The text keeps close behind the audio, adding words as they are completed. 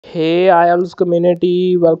Hey IELTS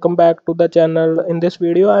community, welcome back to the channel. In this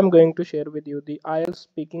video, I'm going to share with you the IELTS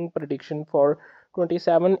speaking prediction for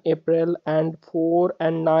 27 April and 4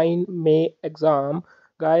 and 9 May exam.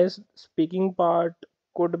 Guys, speaking part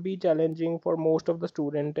could be challenging for most of the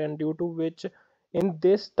student, and due to which in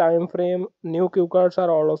this time frame new cue cards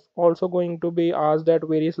are also going to be asked at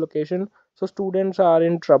various locations. So students are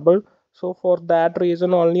in trouble. So for that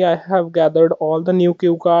reason only I have gathered all the new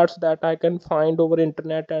cue cards that I can find over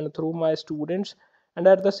internet and through my students, and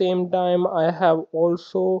at the same time I have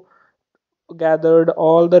also gathered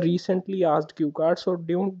all the recently asked cue cards. So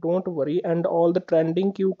don't worry, and all the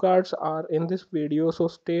trending cue cards are in this video, so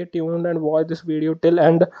stay tuned and watch this video till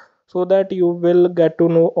end so that you will get to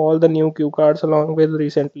know all the new cue cards along with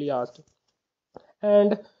recently asked.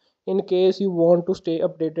 And in case you want to stay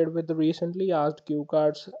updated with the recently asked cue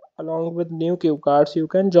cards along with new cue cards, you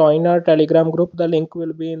can join our telegram group. The link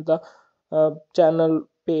will be in the channel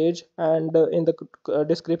page, and in the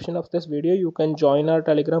description of this video you can join our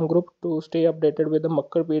telegram group to stay updated with the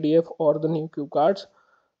Makkar PDF or the new cue cards.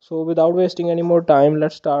 So without wasting any more time,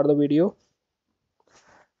 let's start the video.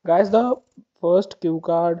 Guys, the first cue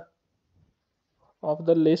card of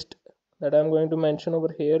the list that I'm going to mention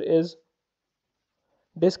over here is: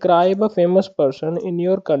 describe a famous person in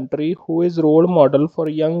your country who is role model for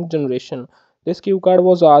young generation. This cue card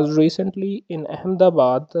was asked recently in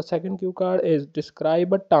Ahmedabad. The second cue card is: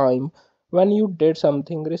 describe a time when you did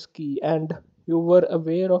something risky and you were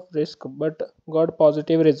aware of risk but got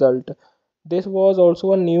positive result. This was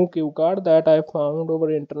also a new cue card that I found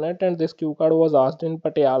over internet, and this cue card was asked in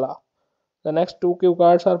Patiala. The next two cue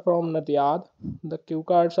cards are from Natyad. The cue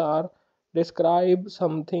cards are: describe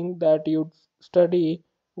something that you study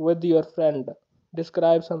with your friend.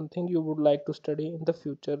 Describe something you would like to study in the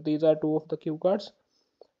future. These are two of the cue cards.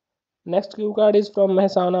 Next cue card is from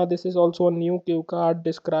Mehsana. This is also a new cue card.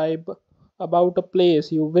 Describe about a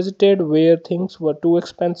place you visited where things were too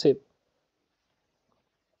expensive.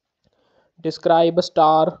 Describe a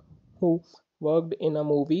star who worked in a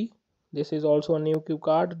movie. This is also a new cue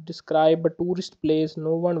card. Describe a tourist place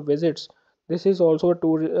no one visits. This is also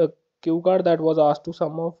a cue card that was asked to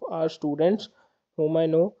some of our students whom I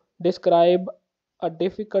know. Describe a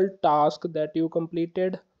difficult task that you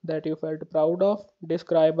completed that you felt proud of.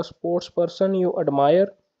 Describe a sports person you admire.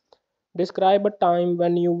 Describe a time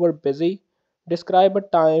when you were busy. Describe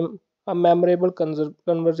a memorable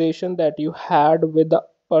conversation that you had with the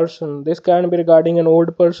person. This can be regarding an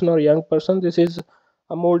old person or young person. This is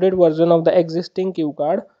a molded version of the existing cue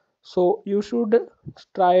card. So you should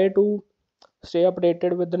try to stay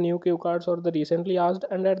updated with the new cue cards or the recently asked,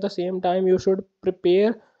 and at the same time you should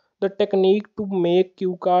prepare the technique to make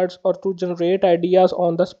cue cards or to generate ideas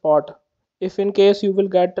on the spot. If in case you will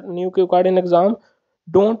get a new cue card in exam,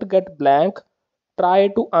 don't get blank, try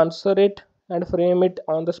to answer it and frame it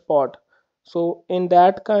on the spot. So in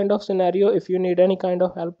that kind of scenario, if you need any kind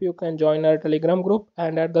of help, you can join our telegram group,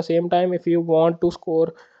 and at the same time if you want to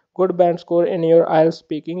score good band score in your IELTS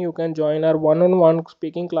speaking, you can join our one-on-one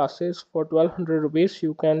speaking classes for 1200 rupees.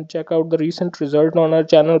 You can check out the recent result on our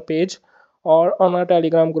channel page or on our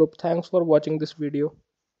telegram group. Thanks for watching this video.